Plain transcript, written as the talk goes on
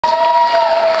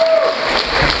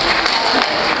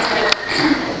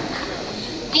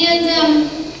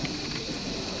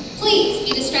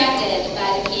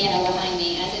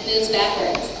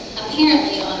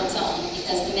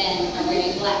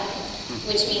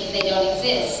means they don't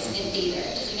exist in theater.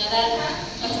 Did you know that?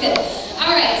 That's good.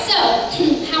 All right, so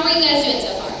how are you guys doing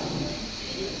so far?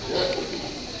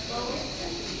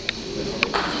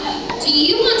 Do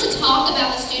you want to talk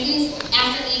about the students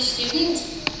after each student?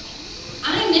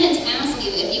 I meant to ask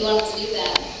you if you wanted to do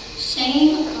that.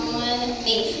 Shame on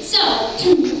me. So,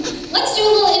 let's do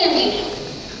a little interview now.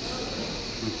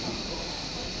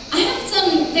 I have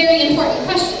some very important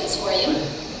questions for you.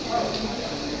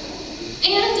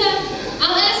 And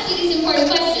I'll ask you these important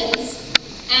questions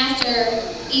after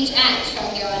each act from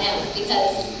here on out,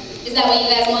 because is that what you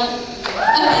guys want?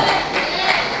 Okay.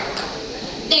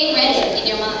 They read it in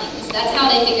your minds. That's how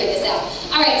they figured this out.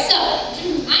 All right, so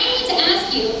I need to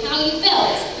ask you how you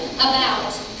felt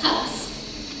about cups.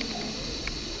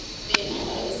 I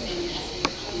thought it was fantastic,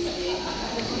 obviously.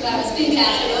 That was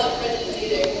fantastic. I love prejudice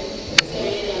either. So,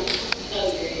 you know, that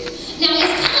was great. Now,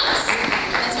 is cups,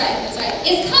 that's right.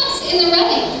 Is cups in the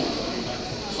running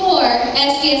for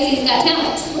SGSC's Got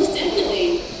Talent? Most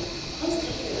definitely.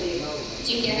 Did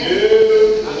you hear her?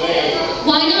 No way.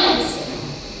 Why not?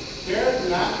 They're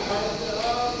not part of the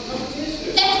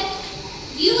competition.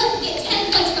 You get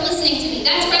 10 points for listening to me.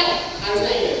 That's right. That's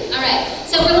right. All right.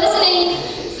 So for listening,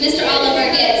 Mr.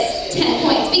 Oliver gets 10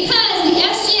 points because the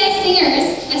SGSC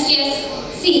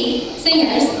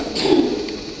singers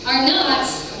are not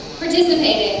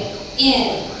participating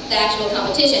in the actual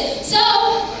competition. So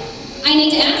I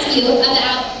need to ask you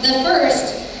about the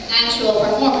first actual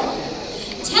performer.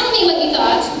 Tell me what you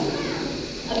thought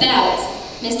about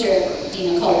Mr.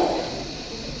 DiNicola.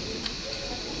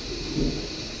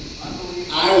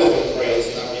 I was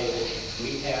impressed. I mean, we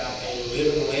have a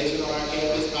living legend on our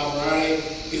campus called Ryan.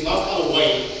 He's lost a lot of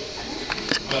weight,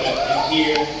 but he's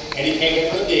here, and he came in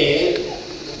from the dead.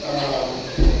 But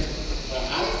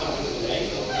I just thought he was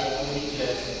amazing. I mean,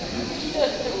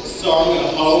 so I'm going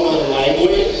to hold the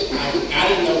language. I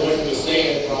didn't know what he was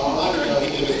saying, bro. All I didn't know he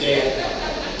was saying,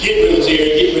 get rid of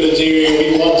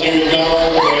Jerry, we want Jerry gone. I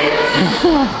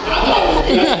thought it was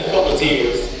good. I had a couple of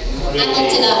tears. I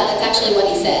looked it up. That's actually what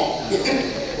he said.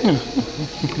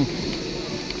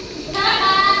 I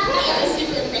was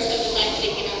super impressed with the fact that he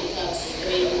came out in a tux.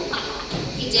 I mean,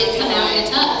 He did come out in a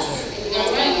tux.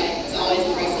 that's right. It's always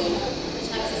impressive. The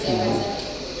tux is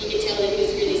impressive. You could tell that he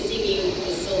was really singing with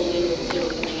his soul. They were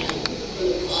coming out for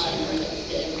the plot and for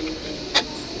everything.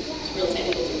 It's real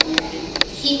technical to everything.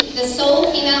 The soul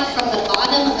came out from the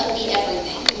bottom of the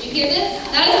everything. Did you hear this?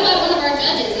 That is what one of our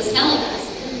judges is telling us.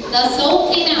 The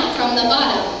soul came out from the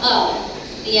bottom of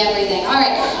the everything. All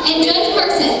right. And Judge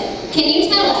Carson, can you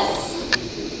tell us?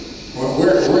 Well,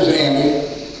 where's Andy?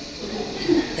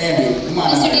 Andy, come on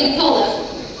Mr. out here. DiNicola,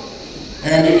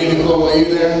 Andy DiNicola, are you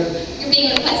there? you're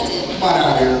being requested. Come on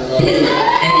out here.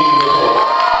 Andy DiNicola.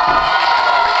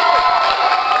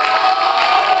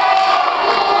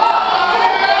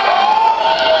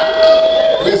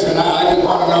 Listen, I just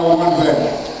want to know one thing.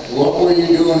 What were you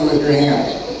doing with your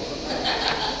hands?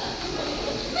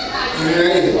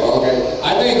 There you go, okay.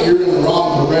 I think you're in the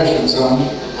wrong profession, son.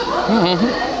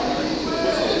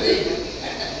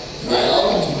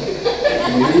 Well,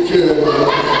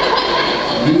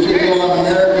 you should go on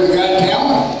America's Got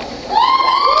Talent.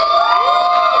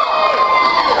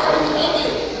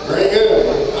 Very good.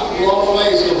 I'm blown away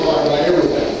so far by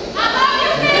everything. In fact, I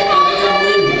think I'm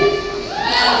leaving.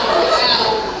 Wow.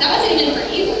 That wasn't even for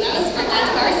you. That was for Judge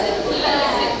Carson.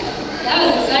 That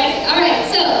was exciting. All right,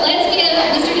 so let's give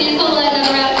Mr. DiNicola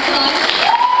another round of applause.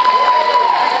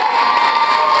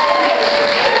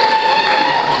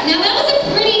 Now that was a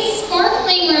pretty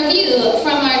sparkling review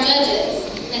from our judges.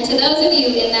 And to those of you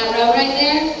in that row right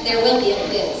there will be a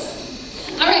quiz.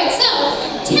 All right, so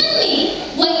tell me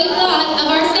what you thought of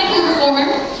our second performer,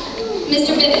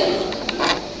 Mr.